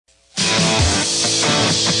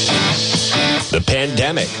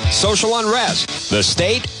pandemic, social unrest, the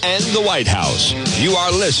state, and the White House. You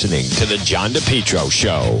are listening to The John DePetro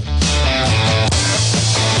Show.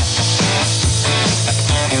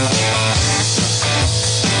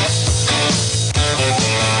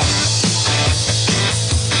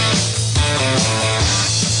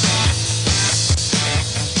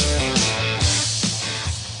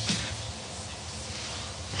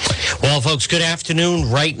 Well, folks, good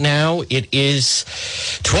afternoon. Right now, it is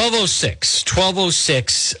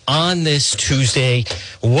 12:06 on this Tuesday.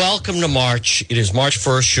 Welcome to March. It is March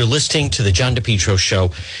 1st. You're listening to The John DePetro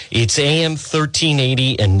Show. It's AM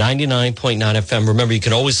 1380 and 99.9 FM. Remember, you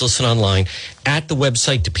can always listen online at the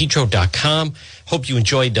website, depetro.com. Hope you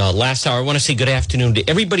enjoyed last hour. I want to say good afternoon to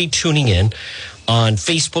everybody tuning in on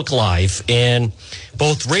Facebook Live and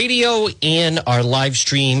both radio and our live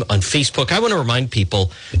stream on Facebook. I want to remind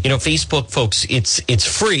people, Facebook, folks, it's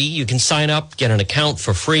free. You can sign up, get an account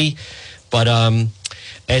for free. But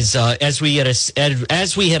as we had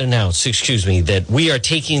announced, that we are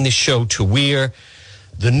taking the show to where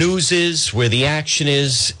the news is, where the action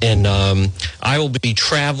is, and I will be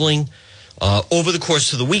traveling over the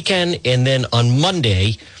course of the weekend, and then on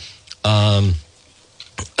Monday, we're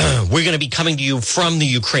going to be coming to you from the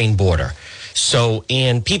Ukraine border. So,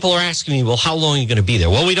 and people are asking me, well, how long are you going to be there?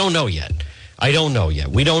 Well, we don't know yet. I don't know yet.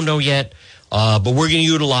 We don't know yet. But we're going to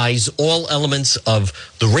utilize all elements of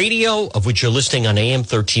the radio, of which you're listening on AM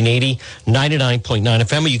 1380, 99.9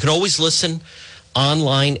 FM. You can always listen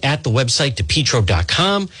online at the website,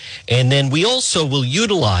 depetro.com. And then we also will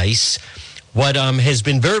utilize what has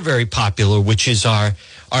been very, very popular, which is our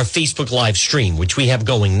Facebook live stream, which we have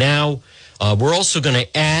going now. We're also going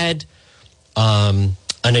to add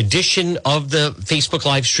an edition of the Facebook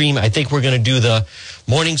live stream. I think we're going to do the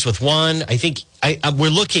Mornings with Juan. I think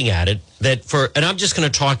we're looking at it and I'm just going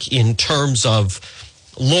to talk in terms of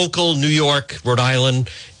local New York, Rhode Island,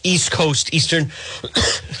 East Coast, Eastern,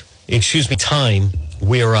 time.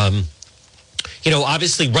 We're,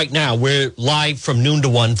 obviously right now we're live from noon to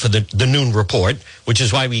 1 for the noon report, which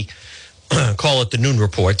is why we call it the noon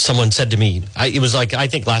report. Someone said to me, it was like, I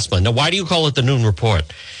think last month, now why do you call it the noon report?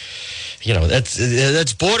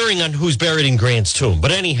 That's bordering on who's buried in Grant's tomb.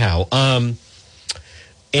 But anyhow, and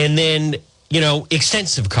then,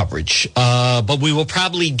 extensive coverage. But we will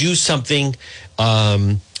probably do something,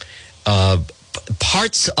 parts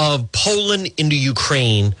of Poland into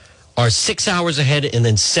Ukraine are 6 hours ahead and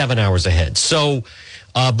then 7 hours ahead. So,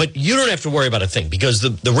 but you don't have to worry about a thing because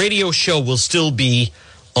the radio show will still be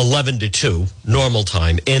 11 to 2 normal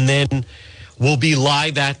time. And then we'll be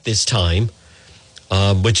live at this time.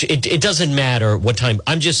 Which it doesn't matter what time.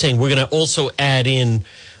 I'm just saying we're going to also add in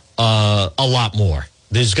a lot more.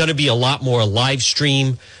 There's going to be a lot more live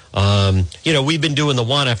stream. We've been doing the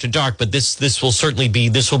Juan After Dark, but this will be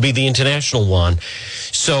the international Juan.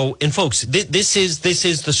 So, and folks, this is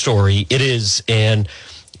the story. It is, and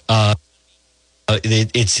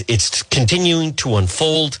it's continuing to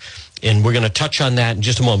unfold, and we're going to touch on that in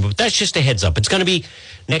just a moment. But that's just a heads up. It's going to be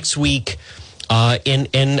next week.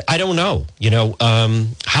 And I don't know,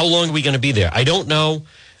 how long are we going to be there? I don't know.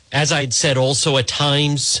 As I had said also at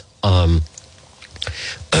times,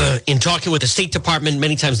 in talking with the State Department,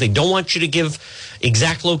 many times they don't want you to give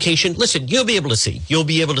exact location. Listen, you'll be able to see. You'll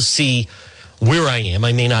be able to see where I am.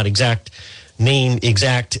 I may not exact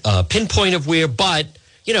pinpoint of where, but,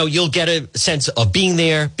 you'll get a sense of being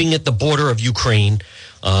there, being at the border of Ukraine,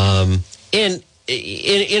 and in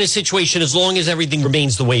a situation, as long as everything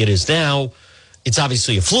remains the way it is now. It's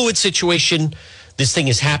obviously a fluid situation. This thing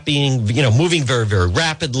is happening, moving very, very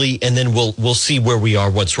rapidly, and then we'll see where we are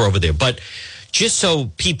once we're over there. But just so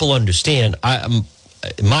people understand,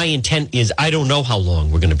 my intent is I don't know how long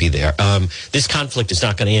we're going to be there. This conflict is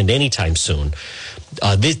not going to end anytime soon.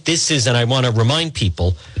 This is, and I want to remind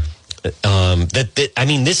people this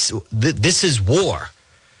is war.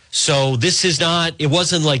 So this is not. It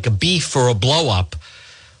wasn't like a beef or a blow up.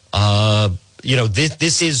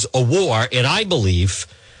 This is a war, and I believe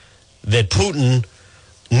that Putin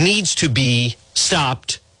needs to be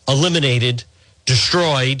stopped, eliminated,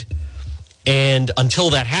 destroyed, and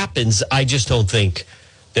until that happens, I just don't think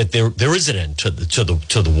that there is an end to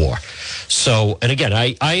the war. So, and again,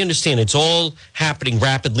 I understand it's all happening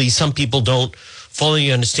rapidly. Some people don't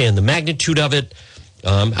fully understand the magnitude of it.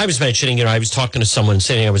 I was mentioning, I was talking to someone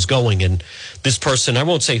saying I was going, and this person, I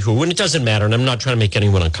won't say who, and it doesn't matter, and I'm not trying to make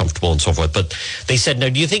anyone uncomfortable and so forth, but they said, now,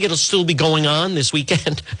 do you think it'll still be going on this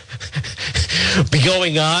weekend? Be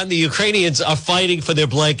going on? The Ukrainians are fighting for their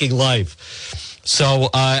blanking life. So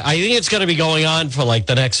I think it's going to be going on for like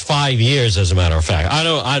the next 5 years, as a matter of fact.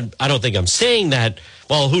 I don't think I'm saying that.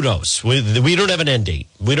 Well, who knows? We don't have an end date.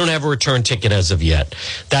 We don't have a return ticket as of yet.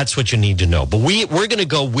 That's what you need to know. But we're going to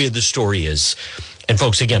go where the story is. And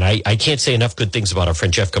folks, again, I can't say enough good things about our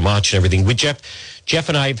friend Jeff Camacho and everything. With Jeff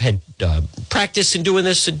and I have had practice in doing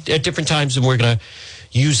this at different times, and we're going to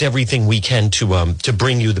use everything we can to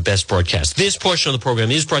bring you the best broadcast. This portion of the program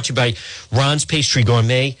is brought to you by Ron's Pastry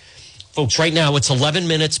Gourmet. Folks, right now it's 11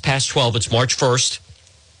 minutes past 12. It's March 1st.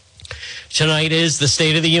 Tonight is the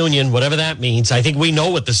State of the Union, whatever that means. I think we know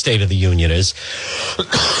what the State of the Union is.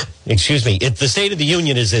 Excuse me. The State of the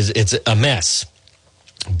Union is it's a mess.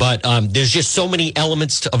 But there's just so many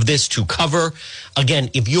elements of this to cover. Again,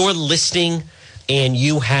 if you're listening and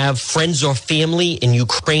you have friends or family in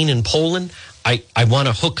Ukraine and Poland, I want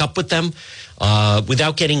to hook up with them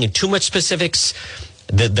without getting into too much specifics.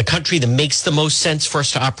 The country that makes the most sense for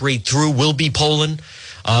us to operate through will be Poland,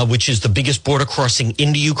 which is the biggest border crossing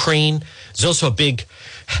into Ukraine. There's also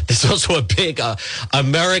a big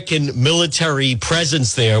American military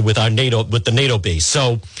presence there with the NATO base.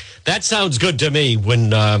 So that sounds good to me.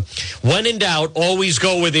 When in doubt, always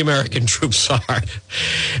go where the American troops are.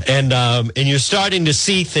 And you're starting to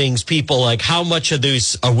see things, people, like how much of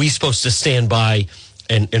this are we supposed to stand by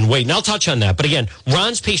and wait. And I'll touch on that. But again,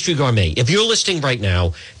 Ron's Pastry Gourmet. If you're listening right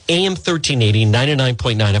now, AM 1380,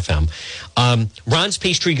 99.9 FM. Ron's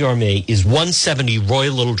Pastry Gourmet is 170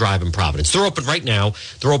 Royal Little Drive in Providence. They're open right now.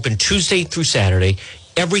 They're open Tuesday through Saturday.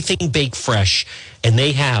 Everything baked fresh. And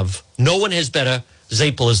they have, no one has better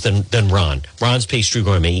Zapolas than Ron's Pastry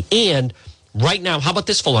Gourmet. And right now, how about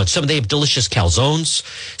this for lunch? They have delicious calzones,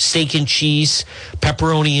 steak and cheese,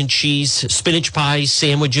 pepperoni and cheese, spinach pies,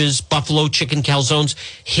 sandwiches, buffalo chicken calzones.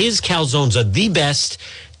 His calzones are the best.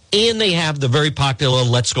 And they have the very popular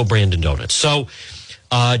Let's Go Brandon donuts. So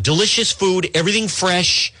delicious food, everything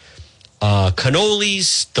fresh,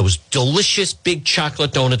 cannolis, those delicious big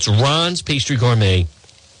chocolate donuts, Ron's Pastry Gourmet.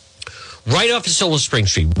 Right off of Solar Spring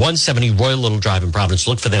Street, 170 Royal Little Drive in Providence.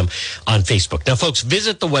 Look for them on Facebook. Now, folks,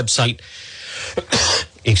 visit the website.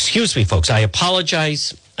 Excuse me, folks. I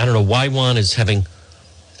apologize. I don't know why Juan is having...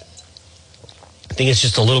 I think it's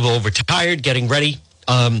just a little bit overtired, getting ready.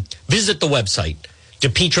 Visit the website,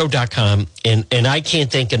 DePietro.com. And I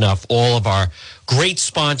can't thank enough all of our great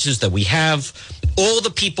sponsors that we have, all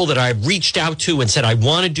the people that I've reached out to and said, I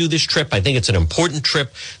want to do this trip. I think it's an important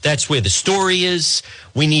trip. That's where the story is.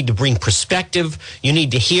 We need to bring perspective. You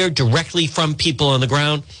need to hear directly from people on the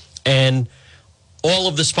ground. And all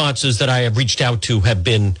of the sponsors that I have reached out to have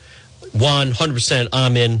been 100%,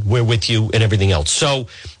 I'm in, we're with you, and everything else. So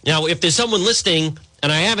now if there's someone listening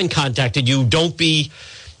and I haven't contacted you, don't be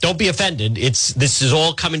offended. This is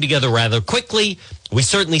all coming together rather quickly. We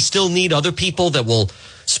certainly still need other people that will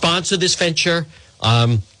sponsor this venture.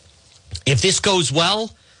 If this goes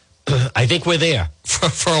well, I think we're there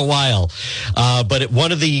for a while. But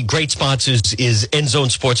one of the great sponsors is End Zone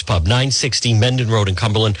Sports Pub, 960 Mendon Road in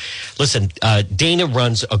Cumberland. Listen, Dana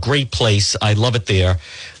runs a great place. I love it there,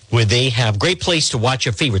 where they have great place to watch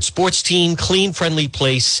your favorite sports team, clean, friendly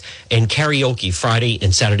place, and karaoke Friday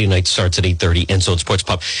and Saturday night starts at 8:30, End Zone Sports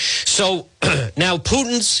Pub. So now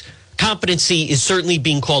Putin's competency is certainly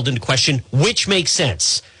being called into question, which makes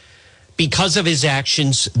sense because of his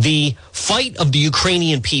actions. The fight of the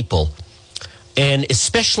Ukrainian people, and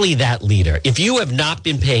especially that leader, if you have not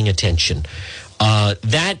been paying attention, I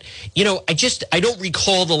don't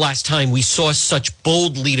recall the last time we saw such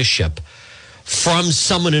bold leadership from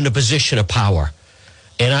someone in a position of power.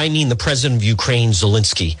 And I mean the president of Ukraine,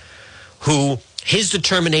 Zelensky, who his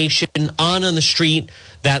determination on the street,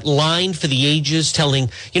 that line for the ages telling,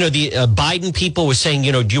 the Biden people were saying,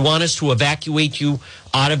 do you want us to evacuate you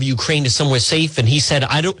out of Ukraine to somewhere safe? And he said,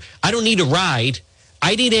 I don't need a ride.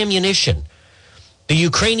 I need ammunition. The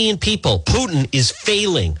Ukrainian people, Putin is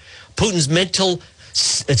failing. Putin's mental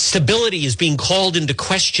stability is being called into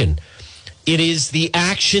question. It is the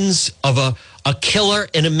actions of a killer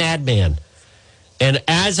and a madman. And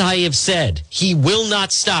as I have said, he will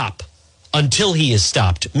not stop until he is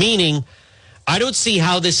stopped. Meaning, I don't see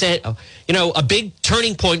how this, a big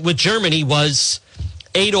turning point with Germany was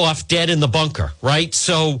Adolf dead in the bunker, right?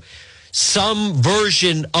 So some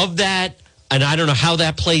version of that, and I don't know how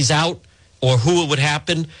that plays out or who it would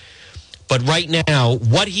happen. But right now,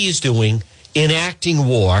 what he is doing, enacting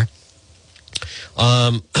war.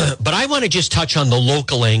 But I want to just touch on the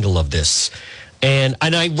local angle of this. And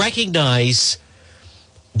I recognize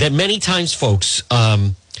that many times, folks,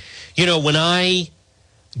 when I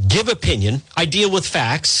give opinion, I deal with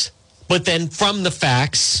facts, but then from the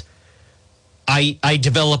facts, I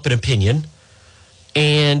develop an opinion.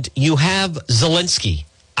 And you have Zelensky.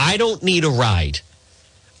 I don't need a ride.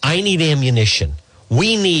 I need ammunition.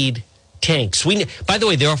 We need tanks. By the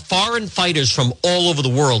way, there are foreign fighters from all over the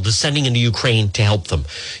world descending into Ukraine to help them.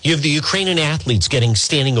 You have the Ukrainian athletes getting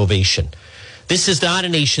standing ovation. This is not a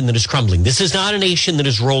nation that is crumbling. This is not a nation that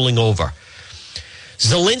is rolling over.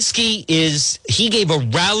 Zelensky he gave a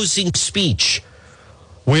rousing speech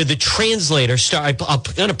where the translator I'm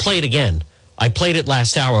going to play it again. I played it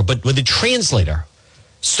last hour, but where the translator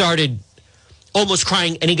started almost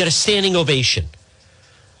crying and he got a standing ovation.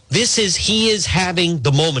 He is having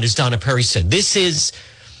the moment, as Donna Perry said. This is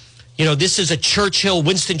a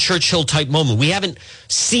Winston Churchill type moment. We haven't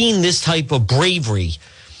seen this type of bravery.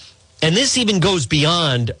 And this even goes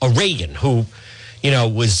beyond a Reagan who,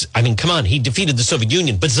 come on, he defeated the Soviet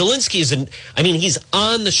Union. But Zelensky he's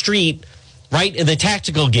on the street, right, in the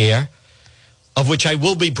tactical gear, of which I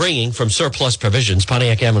will be bringing from Surplus Provisions,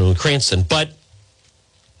 Pontiac Avenue in Cranston. But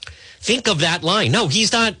think of that line. No,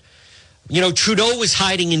 he's not. Trudeau was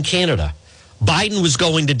hiding in Canada. Biden was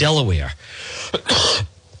going to Delaware.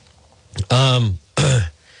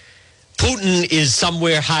 Putin is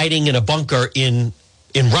somewhere hiding in a bunker in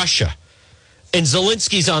Russia. And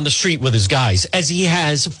Zelensky's on the street with his guys, as he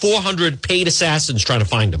has 400 paid assassins trying to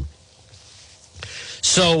find him.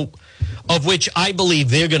 So, of which I believe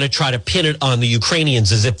they're going to try to pin it on the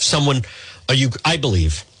Ukrainians as if I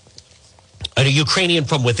believe, a Ukrainian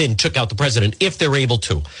from within took out the president, if they're able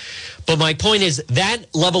to. But my point is that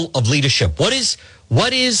level of leadership. What is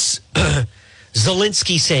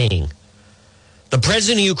Zelensky saying? The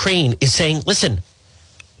president of Ukraine is saying, listen,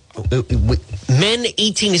 men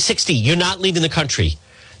 18 to 60, you're not leaving the country.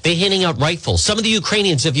 They're handing out rifles. Some of the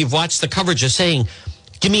Ukrainians, if you've watched the coverage, are saying,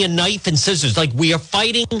 give me a knife and scissors. Like, we are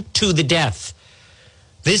fighting to the death.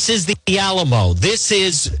 This is the Alamo. This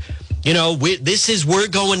is, we're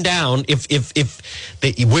going down.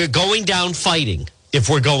 We're going down fighting. If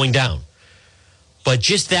we're going down. But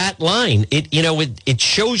just that line, it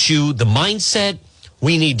shows you the mindset.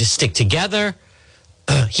 We need to stick together.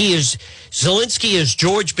 Zelensky is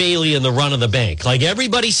George Bailey in The Run of the Bank. Like,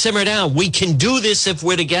 everybody simmer down. We can do this if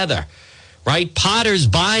we're together, right? Potter's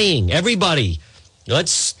buying. Everybody,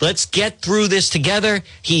 let's get through this together.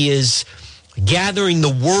 He is gathering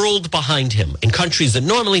the world behind him, and countries that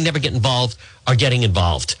normally never get involved are getting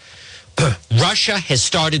involved. Russia has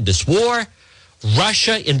started this war.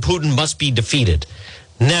 Russia and Putin must be defeated.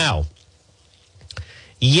 Now,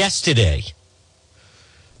 yesterday,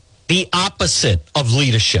 the opposite of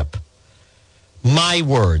leadership. My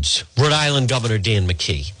words, Rhode Island Governor Dan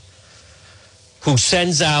McKee, who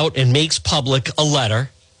sends out and makes public a letter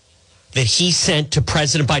that he sent to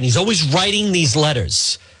President Biden. He's always writing these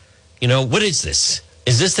letters. What is this?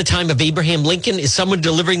 Is this the time of Abraham Lincoln? Is someone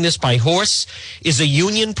delivering this by horse? Is a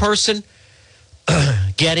union person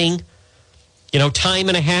getting time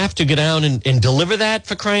and a half to go down and deliver that,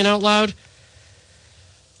 for crying out loud?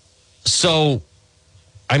 So,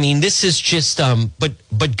 this is just,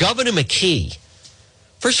 but Governor McKee,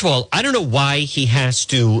 first of all, I don't know why he has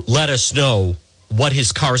to let us know what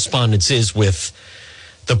his correspondence is with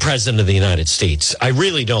the President of the United States. I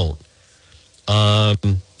really don't.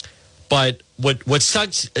 But what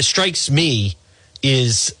strikes me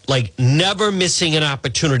is like never missing an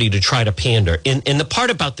opportunity to try to pander. And the part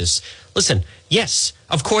about this, listen, yes,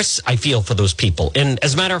 of course I feel for those people. And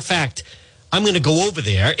as a matter of fact, I'm going to go over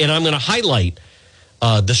there and I'm going to highlight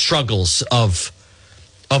the struggles of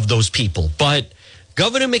those people. But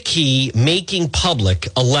Governor McKee making public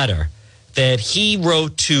a letter that he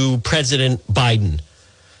wrote to President Biden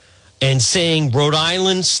and saying Rhode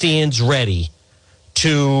Island stands ready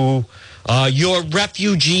to... your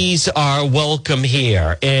refugees are welcome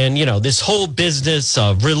here. And, this whole business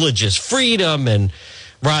of religious freedom and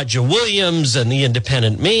Roger Williams and the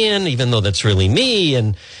Independent Man, even though that's really me.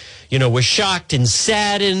 And, we're shocked and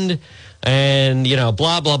saddened and,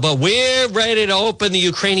 blah, blah, blah. We're ready to open the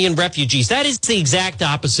Ukrainian refugees. That is the exact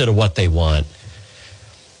opposite of what they want.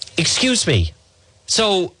 Excuse me.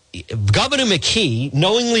 So Governor McKee,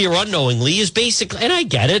 knowingly or unknowingly, is basically, and I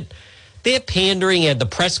get it, they're pandering at the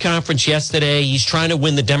press conference yesterday. He's trying to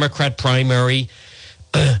win the Democrat primary.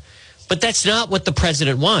 But that's not what the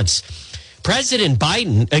president wants. Governor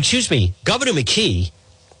McKee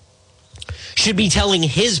should be telling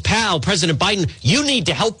his pal, President Biden, you need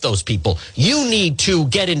to help those people. You need to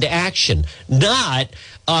get into action. Not,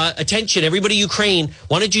 attention, everybody in Ukraine,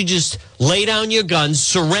 why don't you just lay down your guns,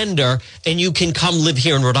 surrender, and you can come live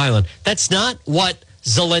here in Rhode Island. That's not what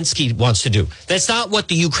Zelensky wants to do. That's not what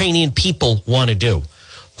the Ukrainian people want to do.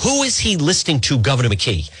 Who is he listening to, Governor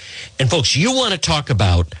McKee? And folks, you want to talk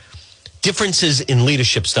about differences in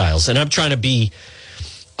leadership styles, and I'm trying to be,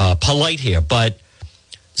 polite here, but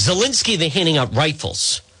Zelensky, they're handing out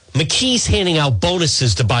rifles. McKee's handing out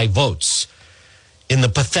bonuses to buy votes in the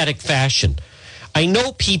pathetic fashion. I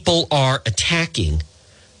know people are attacking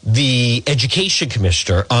the education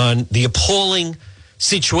commissioner on the appalling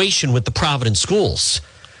situation with the Providence schools.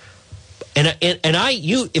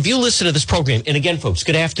 If you listen to this program, and again, folks,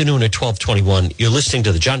 good afternoon at 1221. You're listening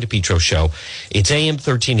to the John DePietro Show. It's AM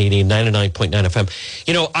 1380, 99.9 FM.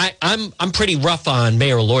 You know, I'm pretty rough on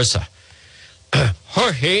Mayor Elorza.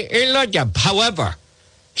 However,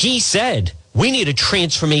 he said we need a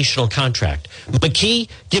transformational contract. McKee,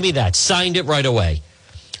 give me that. Signed it right away.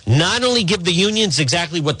 Not only give the unions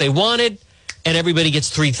exactly what they wanted, and everybody gets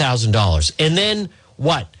 $3,000. And then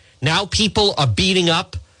what? Now people are beating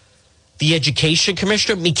up the education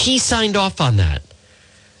commissioner. McKee signed off on that.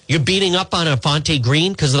 You're beating up on Infante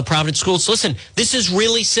Green because of the Providence schools. Listen, this is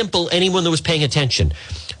really simple. Anyone that was paying attention,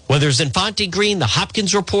 whether it's Infante Green, the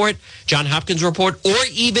Hopkins report, John Hopkins report, or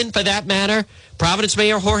even for that matter, Providence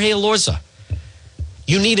Mayor Jorge Elorza.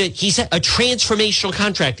 You need a transformational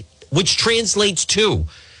contract, which translates to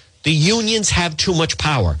the unions have too much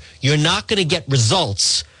power. You're not going to get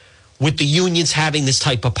results with the unions having this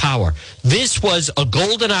type of power. This was a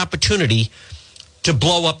golden opportunity to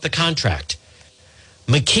blow up the contract.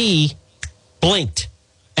 McKee blinked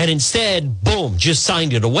and instead, boom, just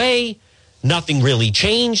signed it away. Nothing really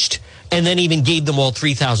changed, and then even gave them all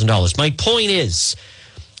 $3,000. My point is,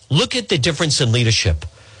 look at the difference in leadership.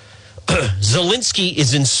 Zelensky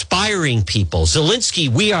is inspiring people. Zelensky,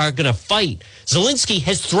 we are going to fight. Zelensky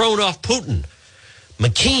has thrown off Putin.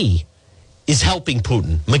 McKee is helping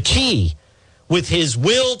Putin. McKee, with his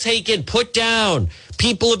will taken, put down,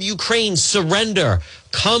 people of Ukraine, surrender.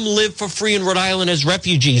 Come live for free in Rhode Island as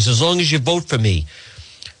refugees as long as you vote for me.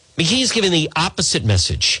 McKee is giving the opposite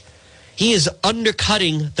message. He is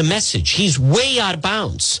undercutting the message. He's way out of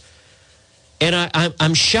bounds. And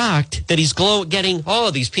I'm shocked that he's getting,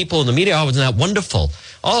 these people in the media, isn't that wonderful?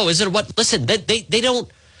 Isn't it what? Listen, they don't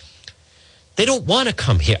want to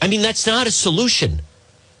come here. I mean, that's not a solution.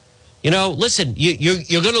 You know, listen,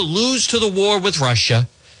 you're going to lose to the war with Russia,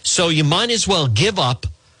 so you might as well give up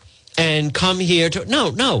and come here to...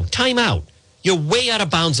 No, time out. You're way out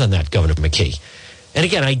of bounds on that, Governor McKee. And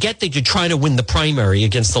again, I get that you're trying to win the primary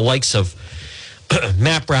against the likes of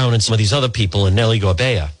Matt Brown and some of these other people and Nelly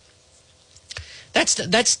Gorbea.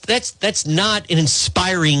 That's not an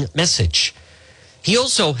inspiring message. He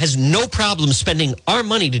also has no problem spending our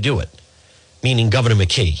money to do it, meaning Governor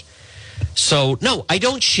McKee. So, no, I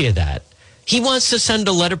don't share that. He wants to send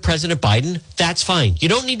a letter to President Biden. That's fine. You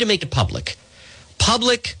don't need to make it public.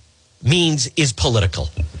 Public is political.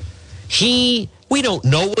 We don't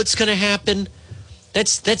know what's going to happen.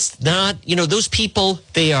 That's not, those people,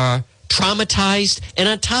 they are traumatized. And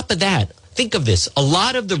on top of that, think of this. A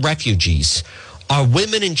lot of the refugees are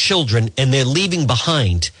women and children, and they're leaving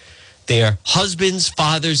behind their husbands,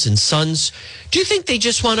 fathers, and sons. Do you think they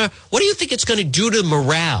just want to, what do you think it's going to do to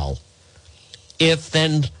morale if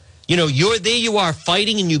then, you are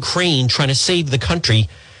fighting in Ukraine trying to save the country,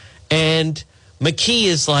 and McKee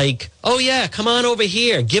is like, oh yeah, come on over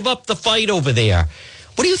here, give up the fight over there.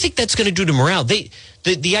 What do you think that's going to do to morale? The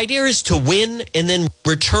idea is to win and then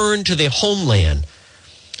return to their homeland.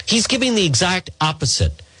 He's giving the exact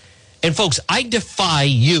opposite. And folks, I defy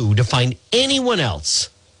you to find anyone else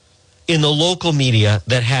in the local media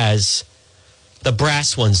that has the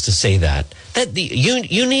brass ones to say that.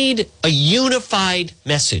 You need a unified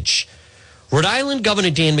message. Rhode Island Governor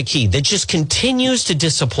Dan McKee, that just continues to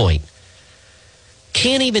disappoint,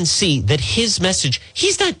 can't even see that his message,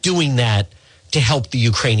 he's not doing that to help the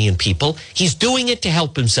Ukrainian people. He's doing it to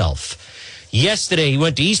help himself. Yesterday, he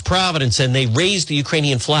went to East Providence and they raised the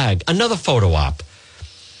Ukrainian flag. Another photo op.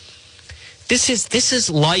 This is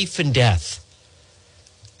life and death.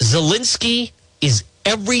 Zelensky is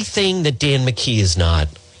everything that Dan McKee is not.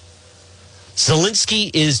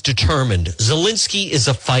 Zelensky is determined. Zelensky is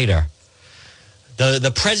a fighter.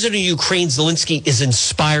 The president of Ukraine, Zelensky, is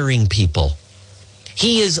inspiring people.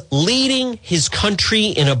 He is leading his country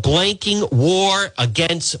in a blanking war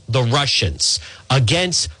against the Russians,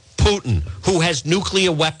 against Putin, who has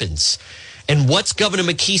nuclear weapons. And what's Governor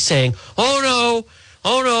McKee saying? Oh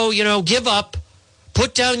no, give up,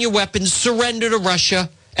 put down your weapons, surrender to Russia.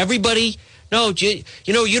 Everybody, no, you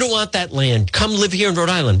don't want that land. Come live here in Rhode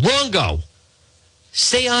Island. Wrong-go.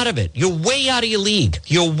 Stay out of it. You're way out of your league.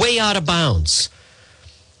 You're way out of bounds.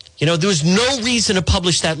 There was no reason to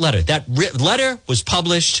publish that letter. That letter was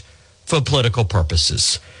published for political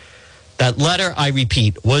purposes. That letter, I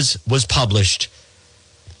repeat, was published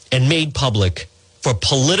and made public for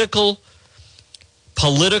political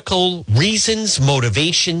political reasons,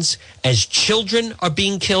 motivations, as children are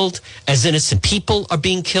being killed, as innocent people are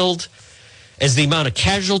being killed, as the amount of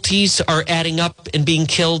casualties are adding up and being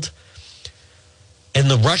killed. And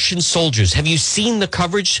the Russian soldiers, have you seen the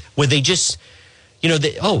coverage where they just,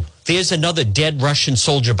 there's another dead Russian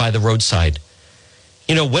soldier by the roadside.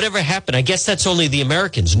 Whatever happened, I guess that's only the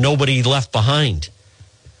Americans, nobody left behind.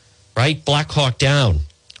 Right? Black Hawk Down.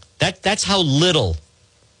 That's how little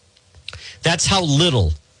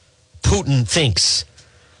Putin thinks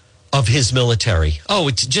of his military.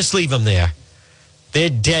 Just leave them there. They're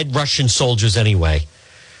dead Russian soldiers anyway,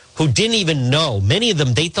 who didn't even know. Many of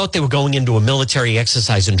them, they thought they were going into a military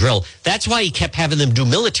exercise and drill. That's why he kept having them do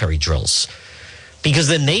military drills. Because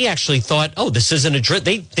then they actually thought, this isn't a drill.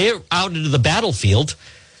 They're out into the battlefield,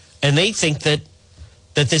 and they think that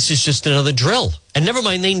this is just another drill. And never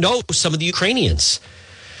mind, they know some of the Ukrainians.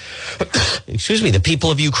 Excuse me, the people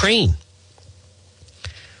of Ukraine.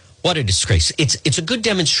 What a disgrace. It's a good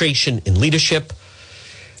demonstration in leadership.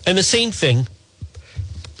 And the same thing,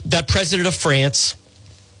 that president of France,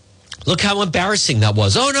 look how embarrassing that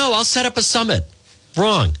was. Oh, no, I'll set up a summit.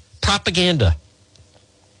 Wrong. Propaganda.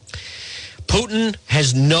 Putin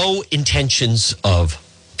has no intentions of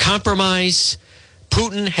compromise.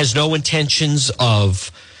 Putin has no intentions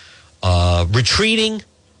of retreating.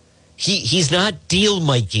 He's not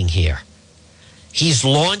deal-making here. He's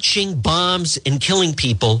launching bombs and killing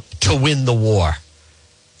people to win the war.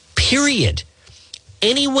 Period.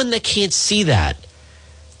 Anyone that can't see that,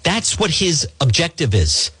 that's what his objective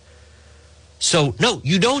is. So, no,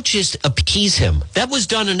 you don't just appease him. That was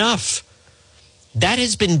done enough. That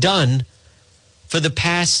has been done for the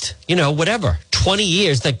past, 20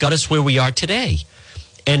 years that got us where we are today.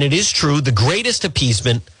 And it is true, the greatest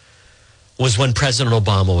appeasement was when President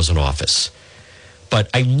Obama was in office. But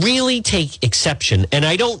I really take exception, and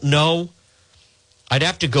I don't know, I'd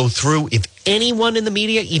have to go through if anyone in the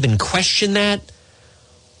media even questioned that.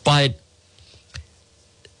 But,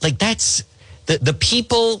 that's the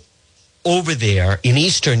people over there in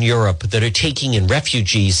Eastern Europe that are taking in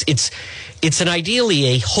refugees. It's an ideally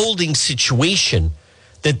a holding situation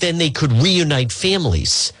that then they could reunite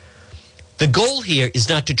families. The goal here is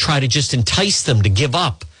not to try to just entice them to give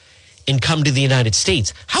up and come to the United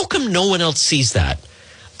States. How come no one else sees that?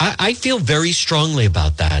 I feel very strongly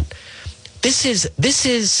about that. This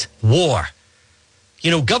is war.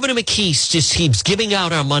 Governor McKee just keeps giving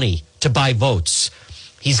out our money to buy votes.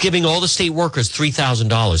 He's giving all the state workers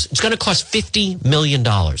 $3,000. It's going to cost $50 million.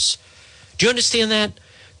 Do you understand that?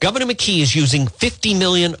 Governor McKee is using $50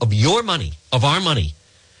 million of your money, of our money,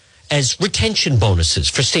 as retention bonuses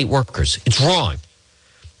for state workers. It's wrong.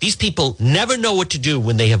 These people never know what to do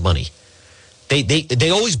when they have money. They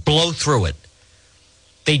always blow through it.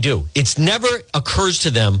 They do. It's never occurs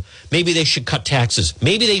to them, maybe they should cut taxes.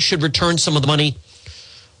 Maybe they should return some of the money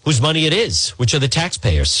whose money it is, which are the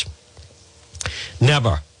taxpayers.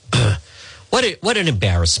 Never. What an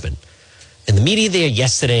embarrassment. And the media there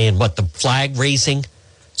yesterday, and the flag raising.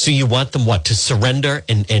 So you want them to surrender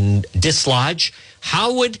and dislodge?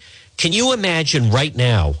 Can you imagine right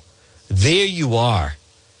now, there you are,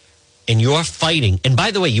 and you're fighting. And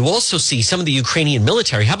by the way, you also see some of the Ukrainian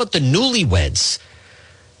military. How about the newlyweds?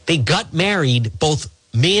 They got married, both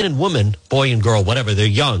man and woman, boy and girl, whatever, they're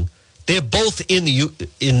young. They're both in the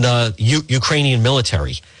Ukrainian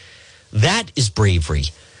military. That is bravery.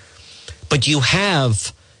 But you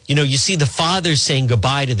have, you see the fathers saying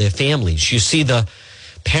goodbye to their families. You see the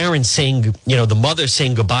parents saying, the mother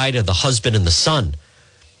saying goodbye to the husband and the son.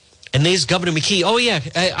 And there's Governor McKee. Oh, yeah,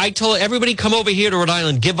 I told everybody come over here to Rhode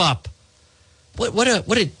Island, give up.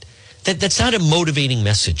 That's not a motivating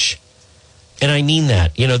message. And I mean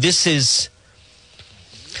that. It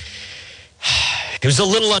was a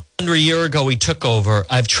little under a year ago he took over.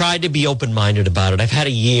 I've tried to be open-minded about it. I've had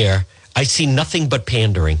a year. I see nothing but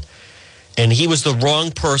pandering. And he was the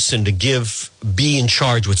wrong person to be in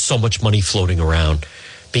charge with so much money floating around.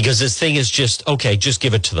 Because this thing is just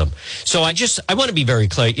give it to them. So I want to be very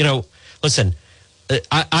clear. Listen,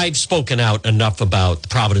 I've spoken out enough about the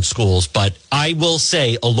Providence schools, but I will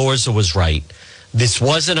say Alorza was right. This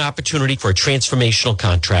was an opportunity for a transformational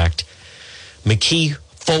contract. McKee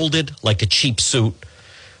folded like a cheap suit,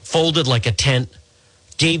 folded like a tent,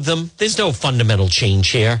 gave them, there's no fundamental change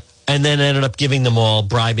here, and then ended up giving them all,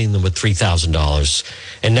 bribing them with $3,000.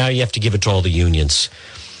 And now you have to give it to all the unions.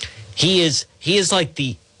 He is like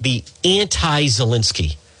the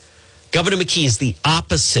anti-Zelensky. Governor McKee is the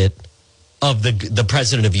opposite of the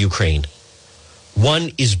president of Ukraine.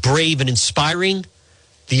 One is brave and inspiring.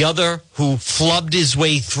 The other, who flubbed his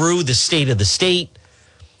way through the state of the state,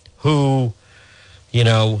 who,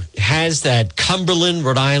 has that Cumberland,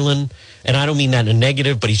 Rhode Island, and I don't mean that in a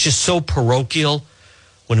negative, but he's just so parochial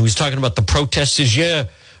when he was talking about the protesters. Yeah,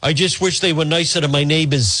 I just wish they were nicer to my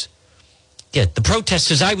neighbors. Yeah, the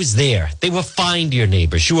protesters, I was there. They were fine to your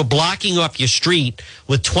neighbors. You were blocking off your street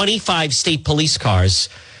with 25 state police cars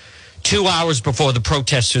 2 hours before the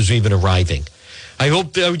protesters were even arriving. I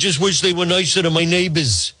just wish they were nicer to my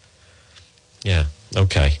neighbors. Yeah,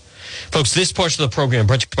 okay. Folks, this portion of the program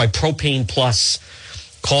brought to you by Propane Plus.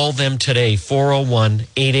 Call them today,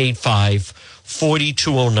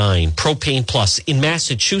 401-885-4209. Propane Plus in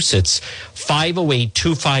Massachusetts,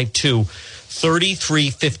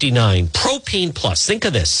 508-252-3359. Propane Plus, think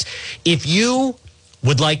of this. If you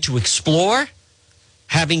would like to explore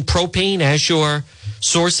having propane as your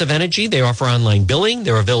source of energy, they offer online billing.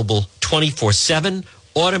 They're available 24/7,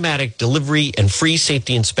 automatic delivery, and free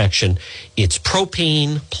safety inspection. It's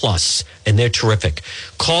Propane Plus, and they're terrific.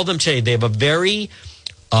 Call them today. They have a very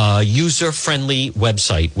user-friendly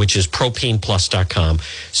website, which is propaneplus.com.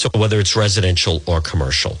 So whether it's residential or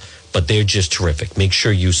commercial, but they're just terrific. Make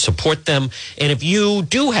sure you support them. And if you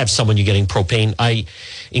do have someone you're getting propane, I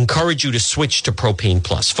encourage you to switch to Propane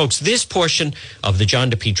Plus. Folks, this portion of the John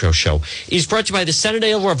DePietro Show is brought to you by the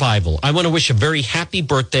Centerdale Revival. I want to wish a very happy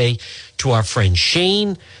birthday to our friend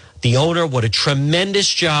Shane, the owner. What a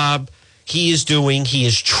tremendous job he is doing. He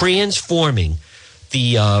is transforming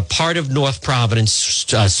the part of North Providence,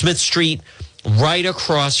 Smith Street, right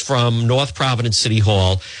across from North Providence City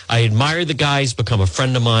Hall. I admire the guy. He's become a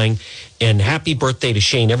friend of mine. And happy birthday to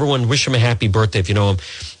Shane. Everyone wish him a happy birthday if you know him.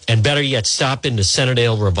 And better yet, stop into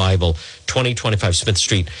Centerdale Revival, 2025 Smith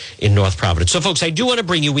Street in North Providence. So, folks, I do want to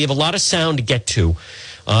bring you, we have a lot of sound to get to.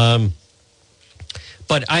 But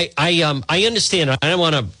I understand. I don't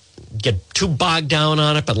want to get too bogged down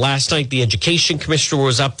on it. But last night, the education commissioner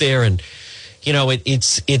was up there. And,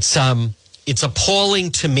 it's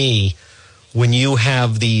appalling to me when you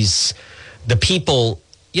have the people,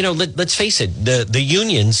 let's face it, the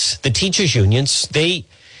unions, the teachers unions, they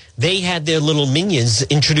had their little minions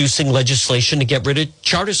introducing legislation to get rid of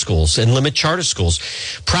charter schools and limit charter schools.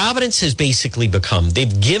 Providence has basically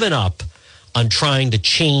they've given up on trying to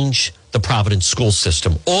change the Providence school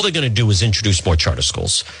system. All they're going to do is introduce more charter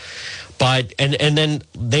schools. But, and then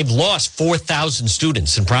they've lost 4,000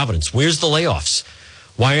 students in Providence. Where's the layoffs?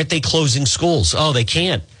 Why aren't they closing schools? Oh, they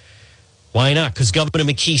can't. Why not? Because Governor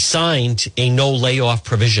McKee signed a no layoff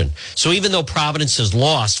provision. So even though Providence has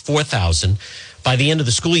lost 4,000, by the end of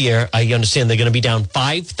the school year, I understand they're going to be down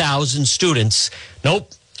 5,000 students.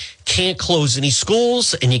 Nope. Can't close any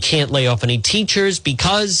schools and you can't lay off any teachers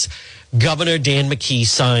because Governor Dan McKee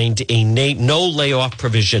signed a no layoff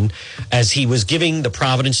provision as he was giving the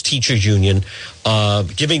Providence Teachers Union,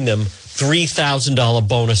 giving them $3,000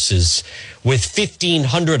 bonuses, with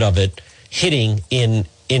 $1,500 of it hitting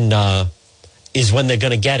is when they're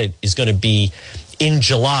going to get it, is going to be in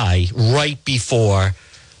July, right before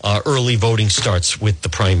early voting starts with the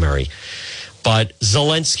primary. But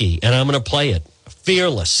Zelensky, and I'm going to play it,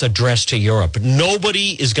 fearless address to Europe.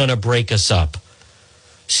 Nobody is going to break us up.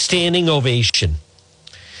 Standing ovation.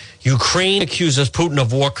 Ukraine accuses Putin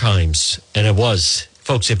of war crimes, and it was.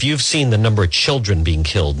 Folks, if you've seen the number of children being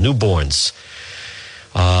killed, newborns,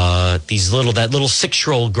 that little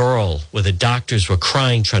 6-year-old girl where the doctors were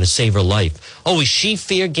crying trying to save her life. Oh, is she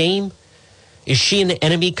fair game? Is she an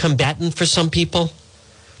enemy combatant for some people?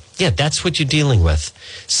 Yeah, that's what you're dealing with.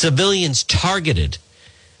 Civilians targeted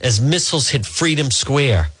as missiles hit Freedom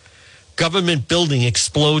Square. Government building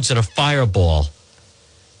explodes in a fireball.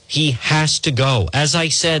 He has to go. As I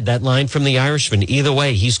said, that line from The Irishman, either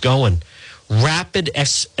way, he's going. Rapid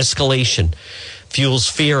escalation fuels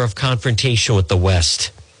fear of confrontation with the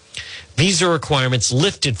West. Visa requirements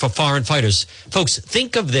lifted for foreign fighters. Folks,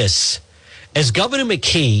 think of this. As Governor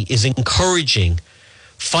McKee is encouraging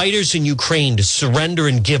fighters in Ukraine to surrender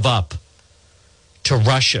and give up to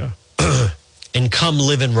Russia and come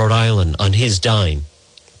live in Rhode Island on his dime,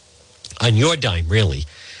 on your dime, really.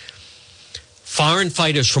 Foreign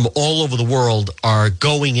fighters from all over the world are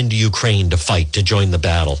going into Ukraine to fight, to join the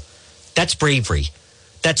battle. That's bravery.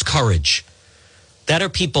 That's courage. That are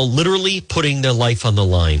people literally putting their life on the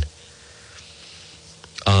line.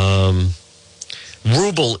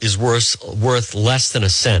 Ruble is worth less than a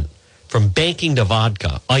cent. From banking to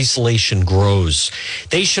vodka, isolation grows.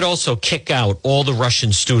 They should also kick out all the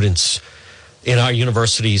Russian students in our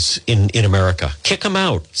universities in America. Kick them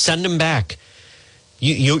out. Send them back.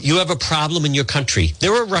 You have a problem in your country.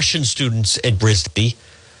 There are Russian students at Brisbane.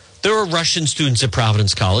 There are Russian students at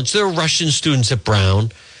Providence College. There are Russian students at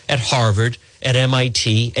Brown, at Harvard, at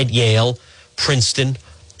MIT, at Yale, Princeton,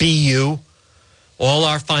 BU, all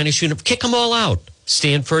our finest universities. Kick them all out.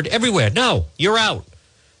 Stanford, everywhere. No, you're out.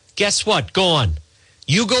 Guess what? Gone.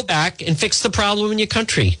 You go back and fix the problem in your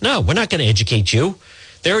country. No, we're not going to educate you.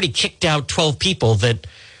 They already kicked out 12 people that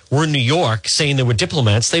were in New York saying they were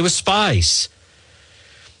diplomats. They were spies.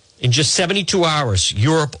 In just 72 hours,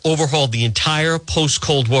 Europe overhauled the entire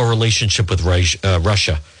post-Cold War relationship with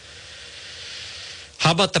Russia.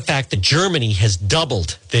 How about the fact that Germany has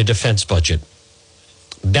doubled their defense budget?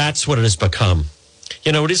 That's what it has become.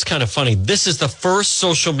 You know, it is kind of funny. This is the first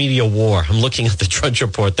social media war. I'm looking at the Drudge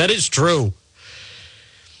Report. That is true.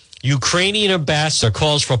 Ukrainian ambassador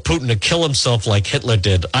calls for Putin to kill himself like Hitler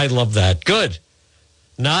did. I love that. Good.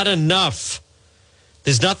 Not enough.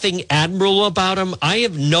 There's nothing admirable about him. I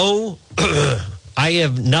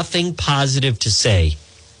have nothing positive to say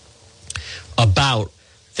about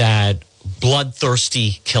that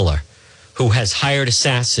bloodthirsty killer who has hired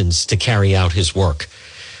assassins to carry out his work,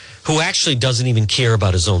 who actually doesn't even care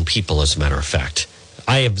about his own people, as a matter of fact.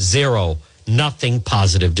 I have nothing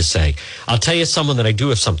positive to say. I'll tell you someone that I do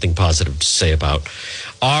have something positive to say about.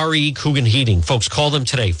 R.E. Coogan Heating. Folks, call them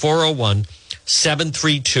today,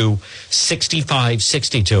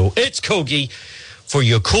 401-732-6562. It's Kogi for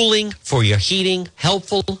your cooling, for your heating,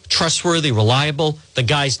 helpful, trustworthy, reliable. The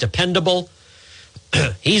guy's dependable.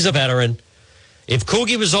 He's a veteran. If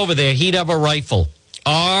Coogie was over there, he'd have a rifle.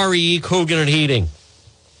 R.E. Coogan and Heating.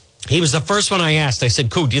 He was the first one I asked. I said,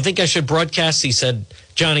 Coog, do you think I should broadcast? He said,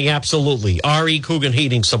 Johnny, absolutely. R.E. Coogan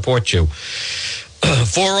Heating support you.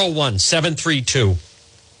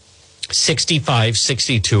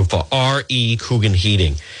 401-732-6562 for R.E. Coogan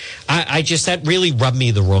Heating. I just, that really rubbed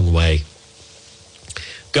me the wrong way.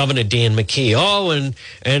 Governor Dan McKee. Oh,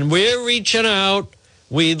 and we're reaching out.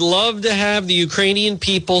 We'd love to have the Ukrainian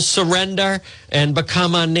people surrender and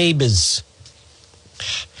become our neighbors.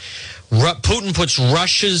 Putin puts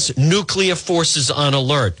Russia's nuclear forces on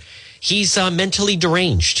alert. He's mentally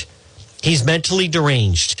deranged. He's mentally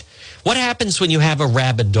deranged. What happens when you have a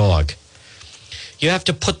rabid dog? You have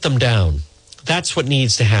to put them down. That's what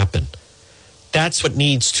needs to happen. That's what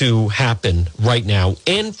needs to happen right now.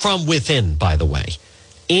 And from within, by the way.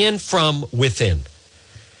 And from within.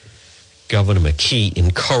 Governor McKee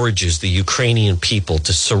encourages the Ukrainian people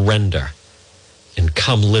to surrender and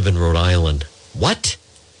come live in Rhode Island. What?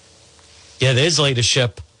 Yeah, there's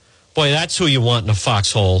leadership. Boy, that's who you want in a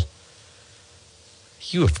foxhole.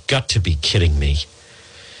 You have got to be kidding me.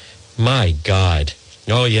 My God.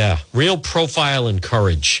 Oh, yeah. Real profile and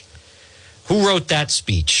courage. Who wrote that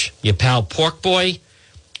speech? Your pal Pork Boy?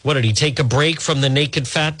 What, did he take a break from the naked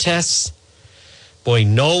fat tests? Boy,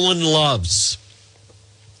 no one loves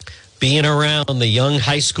being around the young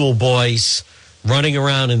high school boys running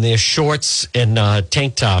around in their shorts and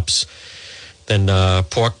tank tops than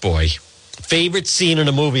Pork Boy. Favorite scene in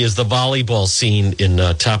a movie is the volleyball scene in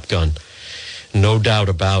Top Gun. No doubt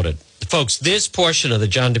about it. Folks, this portion of the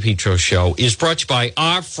John DePietro Show is brought to you by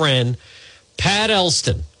our friend Pat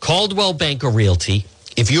Elston, Caldwell Banker Realty.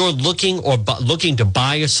 If you're looking to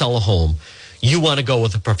buy or sell a home, you want to go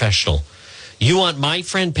with a professional. You want my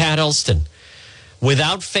friend Pat Elston.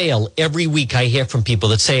 Without fail, every week I hear from people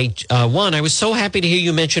that say, Juan, I was so happy to hear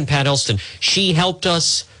you mention Pat Elston. She helped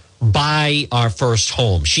us buy our first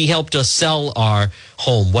home. She helped us sell our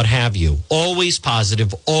home, what have you. Always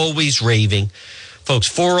positive, always raving. Folks,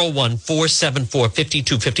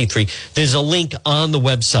 401-474-5253. There's a link on the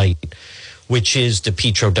website, which is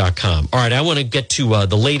DePietro.com. All right, I want to get to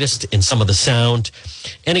the latest in some of the sound.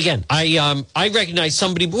 And again, I recognize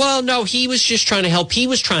somebody, well, no, he was just trying to help. He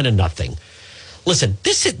was trying to nothing. Listen,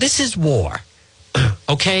 this is war,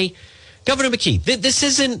 okay? Governor McKee, this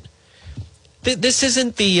isn't the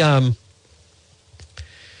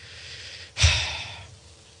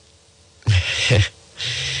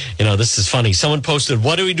you know, this is funny. Someone posted,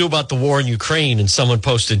 what do we do about the war in Ukraine? And someone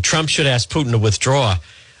posted, Trump should ask Putin to withdraw.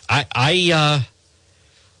 I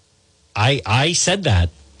said that.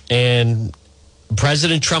 And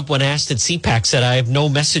President Trump, when asked at CPAC, said, I have no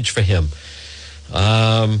message for him.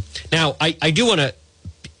 Now, I do want to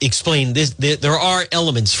explain this. There are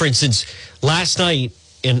elements. For instance, last night,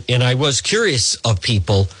 and I was curious of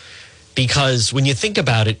people, because when you think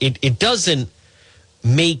about it, it doesn't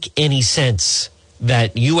make any sense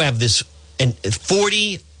that you have this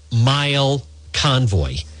 40-mile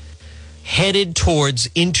convoy headed towards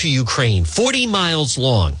into Ukraine, 40 miles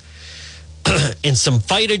long, and some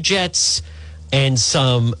fighter jets and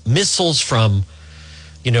some missiles from,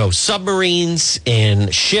 submarines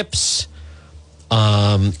and ships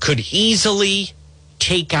could easily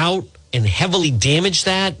take out and heavily damage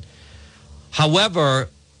that. However,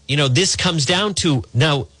 this comes down to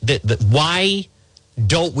now, why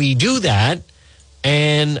don't we do that?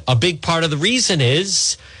 And a big part of the reason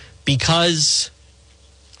is because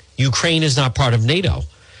Ukraine is not part of NATO.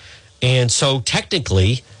 And so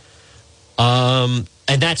technically, and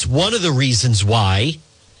that's one of the reasons why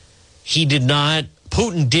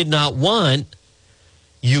Putin did not want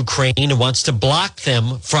Ukraine and wants to block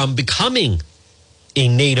them from becoming a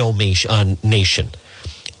NATO nation.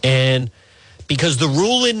 And because the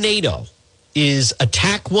rule in NATO is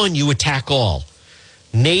attack one, you attack all.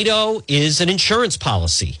 NATO is an insurance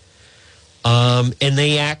policy, and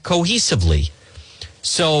they act cohesively.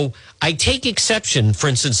 So I take exception, for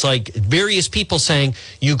instance, like various people saying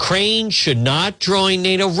Ukraine should not join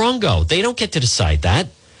NATO. Wrongo. They don't get to decide that.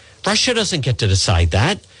 Russia doesn't get to decide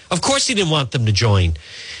that. Of course he didn't want them to join,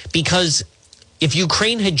 because if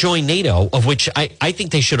Ukraine had joined NATO, of which I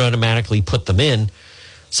think they should automatically put them in,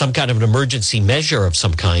 some kind of an emergency measure of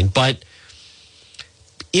some kind. But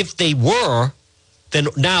if they were, then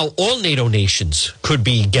now all NATO nations could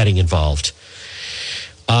be getting involved.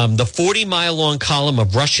 The 40-mile-long column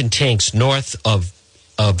of Russian tanks north of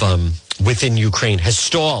within Ukraine has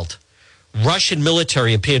stalled. Russian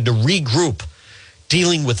military appeared to regroup,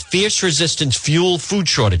 dealing with fierce resistance, fuel, food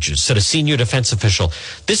shortages, said a senior defense official.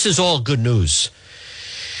 This is all good news.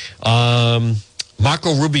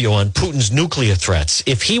 Marco Rubio on Putin's nuclear threats.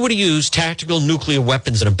 If he were to use tactical nuclear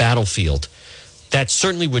weapons in a battlefield, that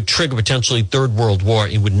certainly would trigger potentially Third World War.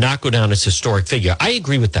 It would not go down as a historic figure. I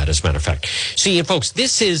agree with that, as a matter of fact. See, and folks,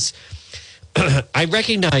 this is, I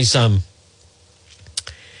recognize a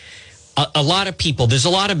lot of people, there's a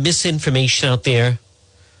lot of misinformation out there.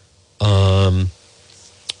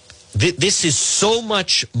 This is so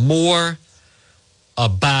much more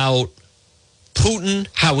about Putin,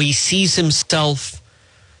 how he sees himself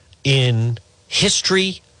in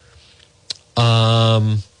history,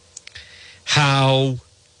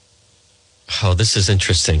 this is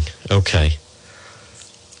interesting. Okay.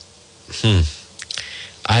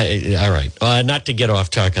 All right. Not to get off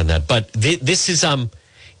track on that, but this is,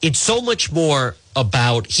 it's so much more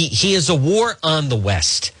about, he is a war on the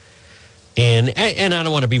West. And I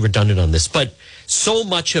don't want to be redundant on this, but so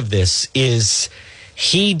much of this is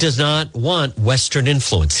he does not want Western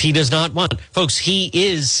influence. He does not want, folks, he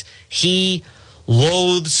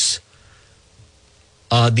loathes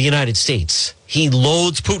the United States. He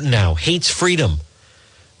loathes Putin now, hates freedom,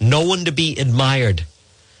 no one to be admired.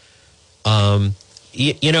 And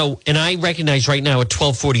I recognize right now at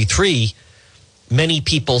 1243, many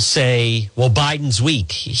people say, well, Biden's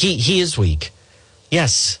weak. He is weak.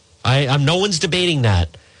 Yes, I'm no one's debating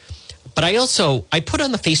that. But I put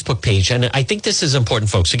on the Facebook page, and I think this is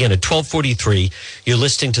important, folks. Again, at 1243, you're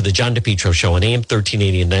listening to the John DePietro Show on AM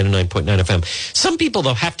 1380 and 99.9 FM. Some people,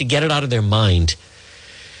 though, have to get it out of their mind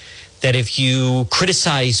that if you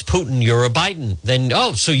criticize Putin, you're a Biden. Then,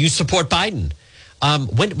 so you support Biden.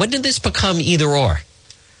 When did this become either or?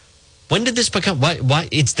 When did this become, why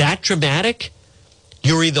it's that dramatic?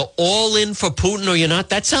 You're either all in for Putin or you're not.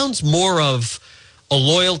 That sounds more of a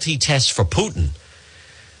loyalty test for Putin.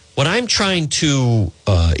 What I'm trying to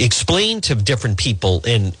explain to different people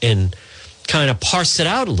and kind of parse it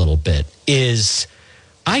out a little bit is,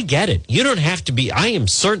 I get it. You don't have to be, I am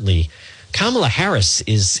certainly, Kamala Harris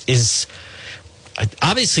is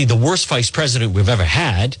obviously the worst vice president we've ever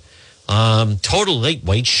had. Total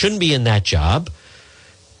lightweight, shouldn't be in that job.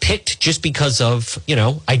 Picked just because of,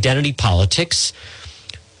 identity politics.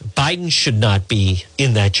 Biden should not be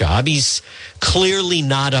in that job. He's clearly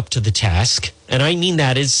not up to the task. And I mean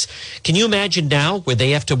that is, can you imagine now where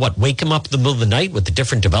they have to, wake him up in the middle of the night with the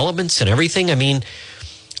different developments and everything? I mean,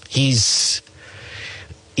 he's,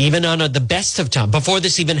 even on the best of time, before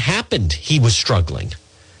this even happened, he was struggling.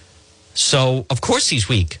 So, of course he's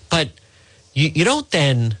weak. But you don't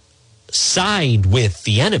then side with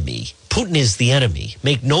the enemy. Putin is the enemy.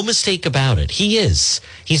 Make no mistake about it. He is.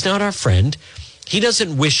 He's not our friend. He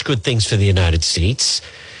doesn't wish good things for the United States.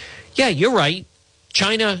 Yeah, you're right.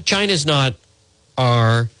 China's not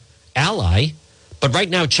our ally. But right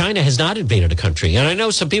now, China has not invaded a country. And I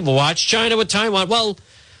know some people watch China with Taiwan. Well,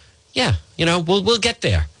 yeah, we'll get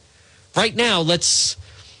there. Right now, let's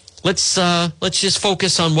just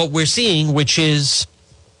focus on what we're seeing, which is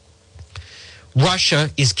Russia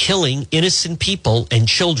is killing innocent people and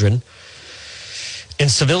children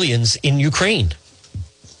and civilians in Ukraine,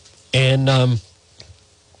 and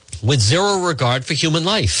with zero regard for human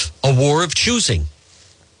life. A war of choosing.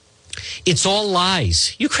 It's all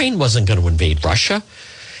lies. Ukraine wasn't going to invade Russia.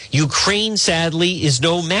 Ukraine, sadly, is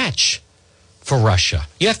no match for Russia.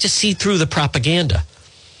 You have to see through the propaganda.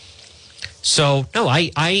 So, no,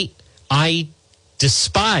 I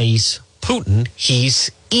despise Putin.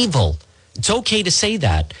 He's evil, It's okay to say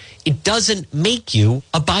that. It doesn't make you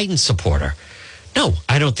a Biden supporter. No,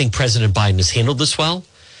 I don't think President Biden has handled this well.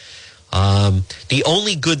 The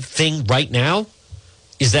only good thing right now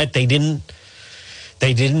is that they didn't,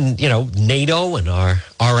 NATO and our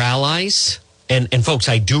allies. And folks,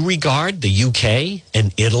 I do regard the UK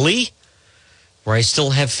and Italy, where I still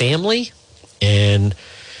have family, and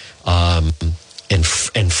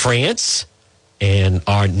France, and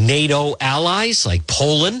our NATO allies like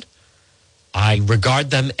Poland. I regard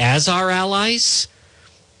them as our allies.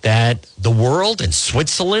 That the world and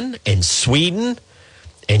Switzerland and Sweden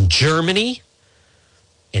and Germany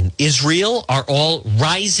and Israel are all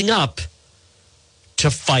rising up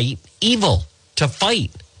to fight evil, to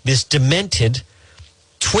fight this demented,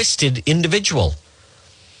 twisted individual.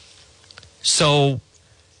 So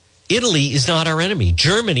Italy is not our enemy.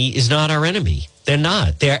 Germany is not our enemy. They're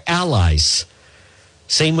not. They're allies.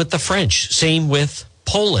 Same with the French. Same with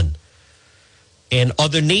Poland. And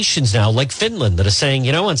other nations now, like Finland, that are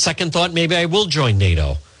saying, on second thought, maybe I will join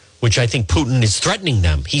NATO, which I think Putin is threatening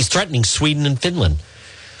them. He's threatening Sweden and Finland.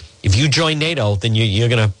 If you join NATO, then you're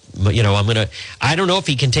going to, I don't know if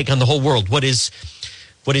he can take on the whole world. What is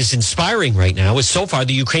inspiring right now is so far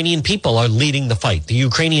the Ukrainian people are leading the fight. The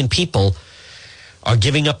Ukrainian people are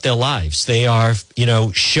giving up their lives. They are,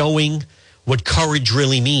 showing what courage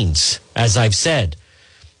really means. As I've said,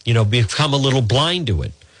 become a little blind to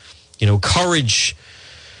it. Courage,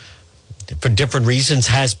 for different reasons,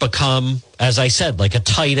 has become, as I said, like a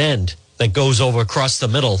tight end that goes over across the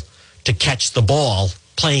middle to catch the ball,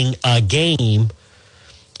 playing a game.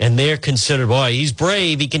 And they're considered, boy, he's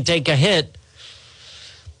brave, he can take a hit.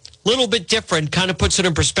 Little bit different, kind of puts it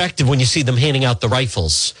in perspective when you see them handing out the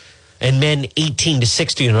rifles. And men 18 to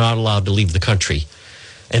 60 are not allowed to leave the country.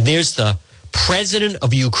 And there's the president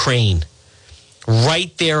of Ukraine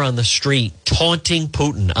right there on the street, taunting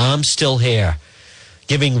Putin. I'm still here,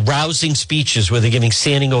 giving rousing speeches where they're giving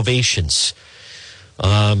standing ovations.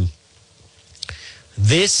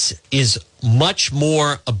 This is much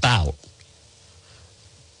more about,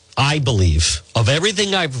 I believe, of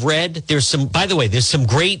everything I've read. There's some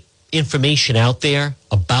great information out there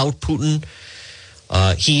about Putin.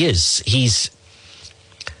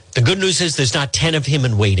 The good news is there's not 10 of him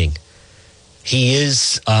in waiting. He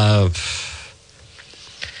is,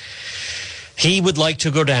 he would like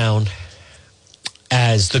to go down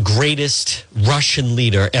as the greatest Russian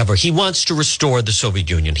leader ever. He wants to restore the Soviet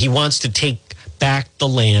Union. He wants to take back the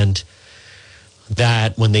land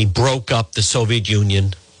that when they broke up the Soviet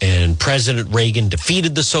Union and President Reagan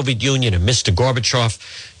defeated the Soviet Union and Mr. Gorbachev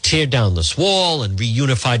tear down this wall and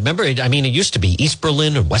reunified. Remember, it used to be East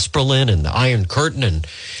Berlin and West Berlin and the Iron Curtain,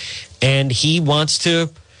 and he wants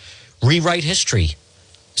to rewrite history.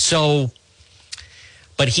 So,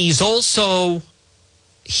 but he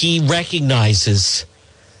recognizes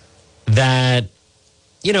that,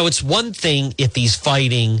 it's one thing if he's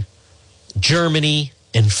fighting Germany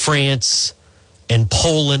and France and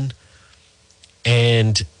Poland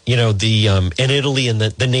and, and Italy and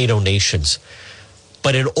the NATO nations.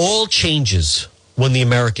 But it all changes when the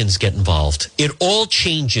Americans get involved. It all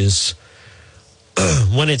changes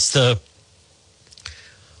when it's the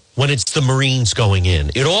Marines going in.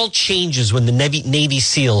 It all changes when the Navy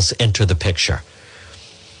SEALs enter the picture.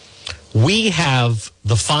 We have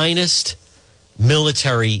the finest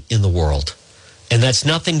military in the world, and that's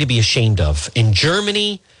nothing to be ashamed of. In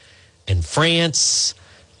Germany and France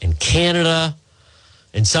and Canada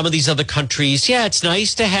and some of these other countries, it's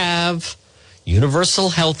nice to have universal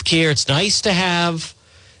health care. It's nice to have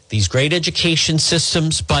these great education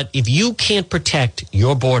systems, but if you can't protect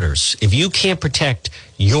your borders, if you can't protect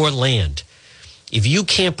your land, if you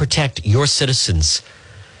can't protect your citizens,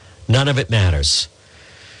 none of it matters.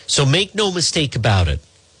 So make no mistake about it.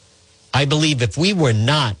 I believe if we were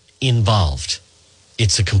not involved,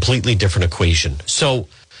 it's a completely different equation. So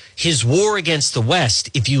his war against the West,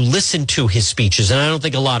 if you listen to his speeches, and I don't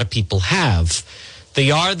think a lot of people have,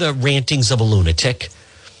 they are the rantings of a lunatic.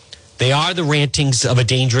 They are the rantings of a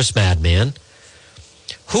dangerous madman.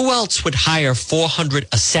 Who else would hire 400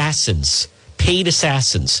 assassins, paid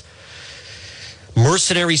assassins,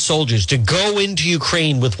 mercenary soldiers to go into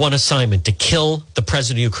Ukraine with one assignment, to kill the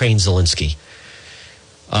president of Ukraine, Zelensky?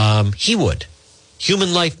 He would.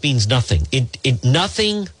 Human life means nothing.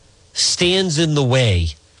 Nothing stands in the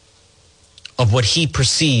way of what he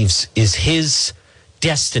perceives is his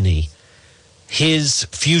destiny, his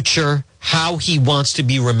future, how he wants to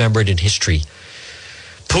be remembered in history.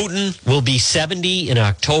 Putin will be 70 in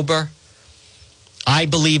October. I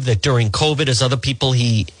believe that during COVID, as other people,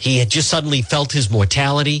 he had just suddenly felt his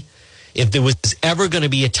mortality. If there was ever going to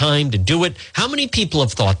be a time to do it, how many people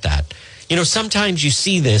have thought that? sometimes you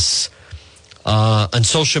see this on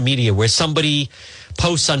social media where somebody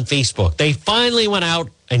posts on Facebook. They finally went out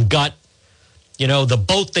and got, the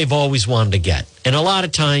boat they've always wanted to get. And a lot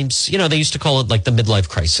of times, they used to call it like the midlife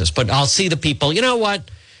crisis. But I'll see the people, you know what?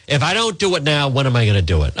 If I don't do it now, when am I going to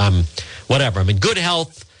do it? I'm in good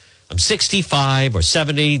health. I'm 65 or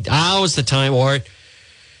 70. Now's the time. Or,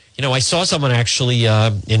 I saw someone actually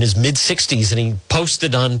in his mid-60s, and he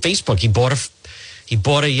posted on Facebook. He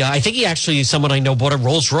bought I think he actually, someone I know, bought a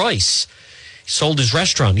Rolls Royce. He sold his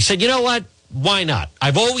restaurant. He said, you know what? Why not?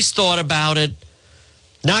 I've always thought about it.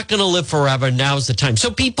 Not going to live forever. Now's the time.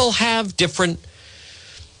 So people have different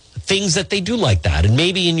things that they do like that. And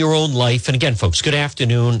maybe in your own life. And again, folks, good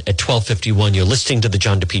afternoon at 12:51. You're listening to the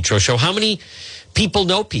John DePietro Show. How many people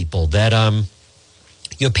know people that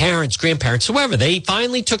your parents, grandparents, whoever, they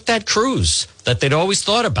finally took that cruise that they'd always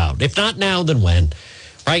thought about? If not now, then when?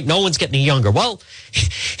 Right? No one's getting any younger. Well,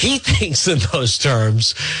 he thinks in those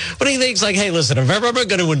terms. But he thinks like, hey, listen, if I'm ever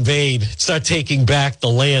going to invade, start taking back the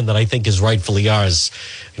land that I think is rightfully ours.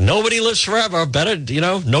 Nobody lives forever. Better,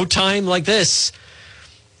 no time like this.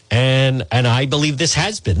 And I believe this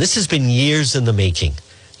has been years in the making.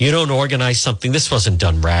 You don't organize something. This wasn't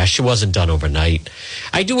done rash. It wasn't done overnight.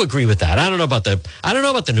 I do agree with that. I don't know about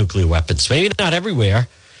the nuclear weapons. Maybe not everywhere.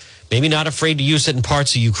 Maybe not afraid to use it in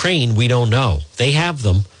parts of Ukraine. We don't know. They have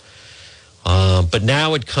them. But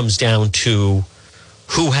now it comes down to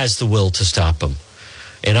who has the will to stop them.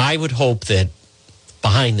 And I would hope that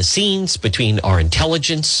behind the scenes, between our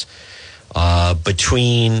intelligence,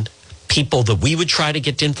 between people that we would try to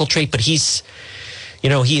get to infiltrate, but he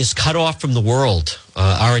is cut off from the world.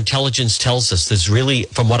 Our intelligence tells us there's really,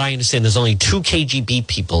 from what I understand, there's only 2 KGB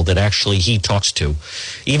people that actually he talks to.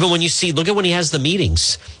 Even when you see, look at when he has the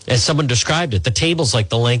meetings, as someone described it, the table's like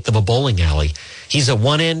the length of a bowling alley. He's at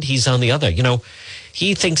one end, he's on the other.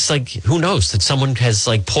 He thinks like, who knows, that someone has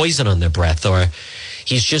like poison on their breath, or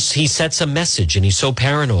he sets a message, and he's so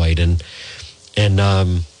paranoid, and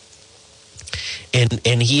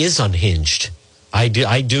he is unhinged. I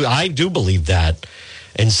do believe that.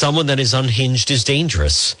 And someone that is unhinged is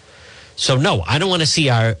dangerous. So, no, I don't want to see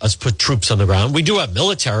us put troops on the ground. We do have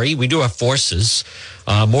military. We do have forces.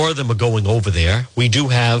 More of them are going over there. We do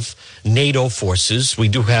have NATO forces. We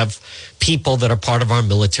do have people that are part of our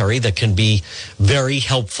military that can be very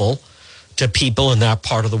helpful to people in that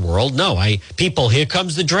part of the world. No, here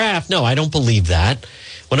comes the draft. No, I don't believe that.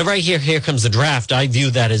 Whenever I hear here comes the draft, I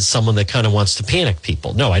view that as someone that kind of wants to panic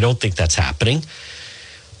people. No, I don't think that's happening.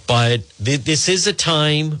 But this is a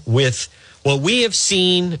time with what we have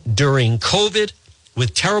seen during COVID,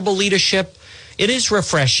 with terrible leadership. It is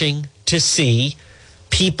refreshing to see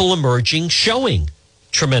people emerging, showing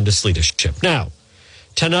tremendous leadership. Now,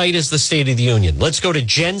 tonight is the State of the Union. Let's go to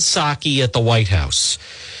Jen Psaki at the White House.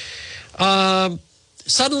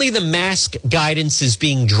 Suddenly the mask guidance is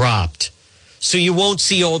being dropped. So you won't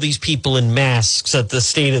see all these people in masks at the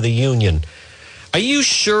State of the Union. Are you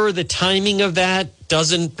sure the timing of that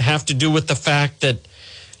doesn't have to do with the fact that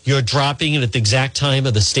you're dropping it at the exact time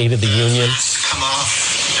of the State of the Union? Come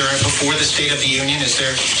off before the State of the Union. Is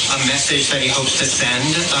there a message that he hopes to send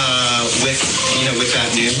with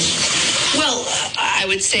that news? Well, I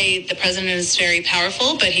would say the president is very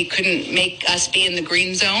powerful, but he couldn't make us be in the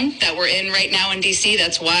green zone that we're in right now in D.C.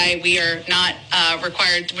 That's why we are not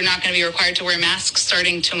required. We're not going to be required to wear masks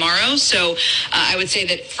starting tomorrow. So I would say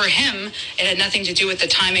that for him, it had nothing to do with the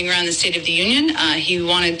timing around the State of the Union. He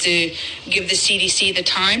wanted to give the CDC the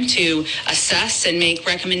time to assess and make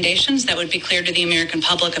recommendations that would be clear to the American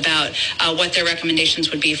public about what their recommendations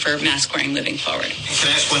would be for mask wearing moving forward. Can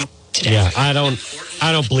I ask one? Today. Yeah, I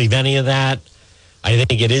don't believe any of that. I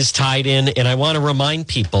think it is tied in. And I want to remind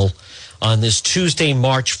people on this Tuesday,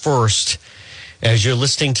 March 1st, as you're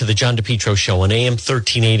listening to the John DePietro Show on AM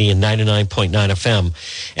 1380 and 99.9 FM.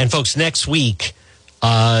 And folks, next week,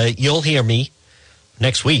 you'll hear me.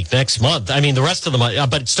 Next month. The rest of the month.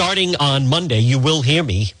 But starting on Monday, you will hear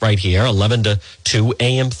me right here, 11 to 2,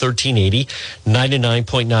 AM 1380,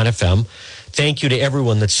 99.9 FM. Thank you to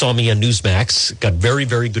everyone that saw me on Newsmax. Got very,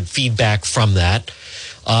 very good feedback from that.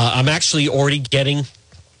 I'm actually already getting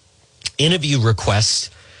interview requests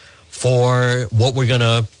for what we're going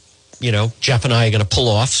to, Jeff and I are going to pull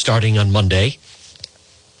off starting on Monday.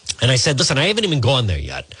 And I said, listen, I haven't even gone there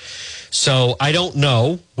yet. So I don't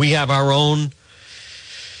know. We have our own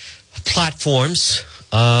platforms.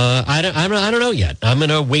 I don't know yet. I'm going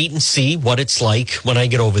to wait and see what it's like when I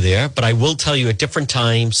get over there. But I will tell you at different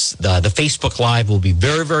times, the Facebook Live will be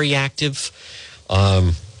very, very active.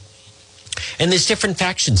 And there's different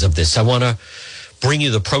factions of this. I want to bring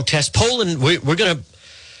you the protest. Poland, we're going to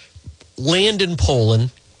land in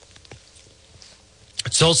Poland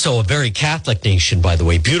It's also a very Catholic nation, by the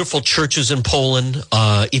way. Beautiful churches in Poland.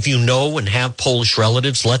 If you know and have Polish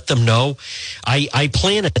relatives, let them know. I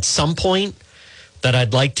plan at some point that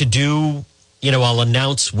I'd like to do, I'll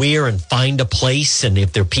announce where and find a place. And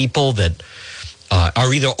if there are people that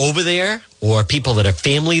are either over there or people that have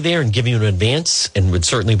family there and give you an advance and would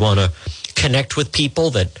certainly want to connect with people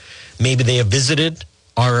that maybe they have visited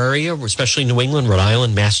our area, especially New England, Rhode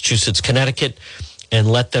Island, Massachusetts, Connecticut,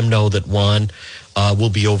 and let them know that Juan will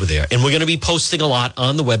be over there. And we're going to be posting a lot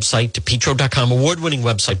on the website, DePietro.com, award-winning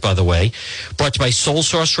website, by the way, brought to you by Soul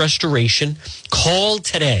Source Restoration. Call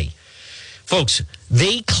today. Folks,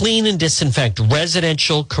 they clean and disinfect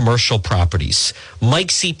residential, commercial properties.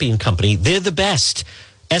 Mike Seepy and Company, they're the best.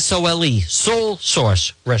 SOLE, Soul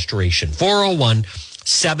Source Restoration,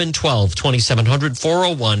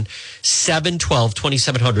 401-712-2700,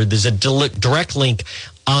 401-712-2700. There's a direct link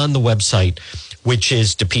on the website, which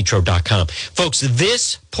is DePietro.com. Folks,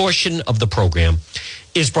 this portion of the program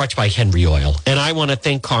is brought to you by Henry Oil. And I want to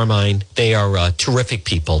thank Carmine. They are terrific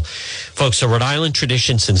people. Folks, a Rhode Island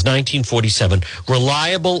tradition since 1947.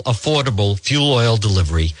 Reliable, affordable fuel oil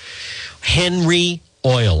delivery. Henry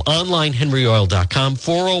Oil. Online, henryoil.com.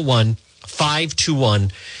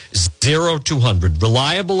 401-521-0200.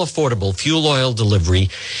 Reliable, affordable fuel oil delivery.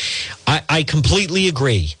 I completely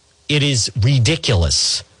agree. It is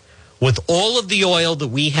ridiculous with all of the oil that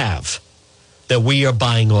we have, that we are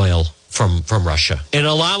buying oil from Russia and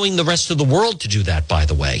allowing the rest of the world to do that, by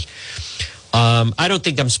the way. I don't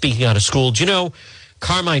think I'm speaking out of school. Do you know,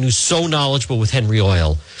 Carmine, who's so knowledgeable with Henry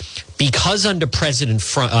Oil, because under President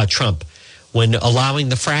Trump, when allowing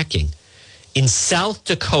the fracking, in South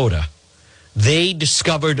Dakota, they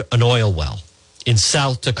discovered an oil well in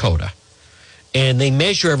South Dakota, and they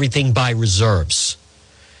measure everything by reserves.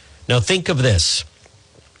 Now, think of this.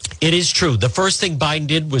 It is true. The first thing Biden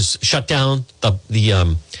did was shut down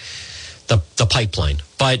the pipeline.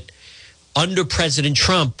 But under President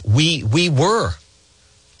Trump, we were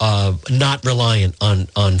not reliant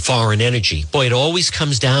on foreign energy. Boy, it always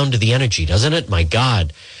comes down to the energy, doesn't it? My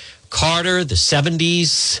God. Carter, the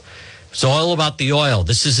 70s, it's all about the oil.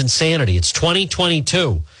 This is insanity. It's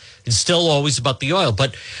 2022. It's still always about the oil.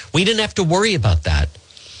 But we didn't have to worry about that.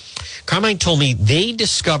 Carmine told me they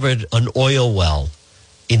discovered an oil well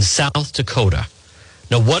in South Dakota.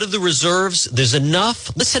 Now, what are the reserves? There's enough.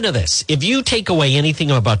 Listen to this. If you take away anything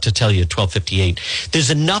I'm about to tell you at 12:58, there's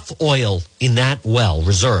enough oil in that well,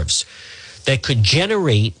 reserves, that could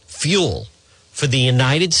generate fuel for the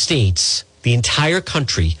United States, the entire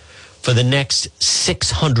country, for the next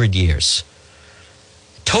 600 years.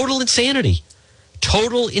 Total insanity.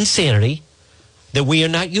 Total insanity that we are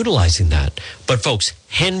not utilizing that. But folks,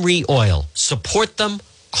 Henry Oil, support them,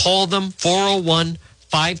 call them,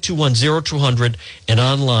 401-521-0200 and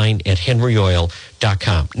online at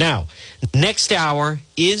henryoil.com. Now, next hour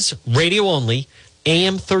is radio only,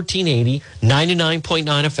 AM 1380,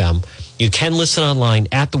 99.9 FM. You can listen online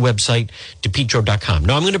at the website, DePietro.com.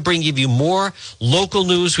 Now, I'm going to bring you more local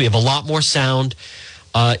news. We have a lot more sound.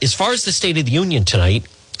 As far as the State of the Union tonight,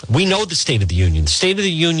 we know the State of the Union. The State of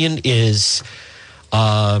the Union is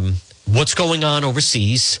what's going on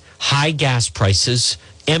overseas, high gas prices,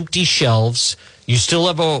 empty shelves. You still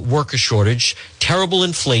have a worker shortage, terrible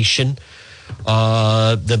inflation.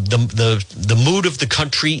 The mood of the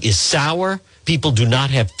country is sour. People do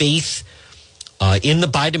not have faith in the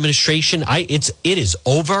Biden administration. It is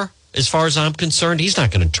over as far as I'm concerned. He's not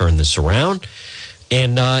going to turn this around,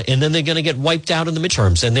 and then they're going to get wiped out in the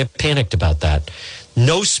midterms, and they're panicked about that.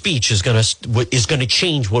 No speech is going to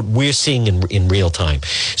change what we're seeing in real time.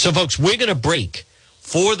 So, folks, we're going to break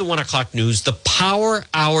for the 1 o'clock news. The Power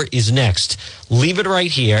Hour is next. Leave it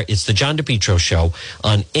right here. It's the John DePietro Show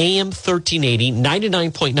on AM 1380,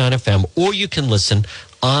 99.9 FM, or you can listen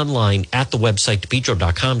online at the website,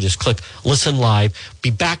 DePietro.com. Just click Listen Live. Be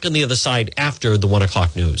back on the other side after the 1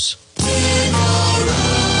 o'clock news.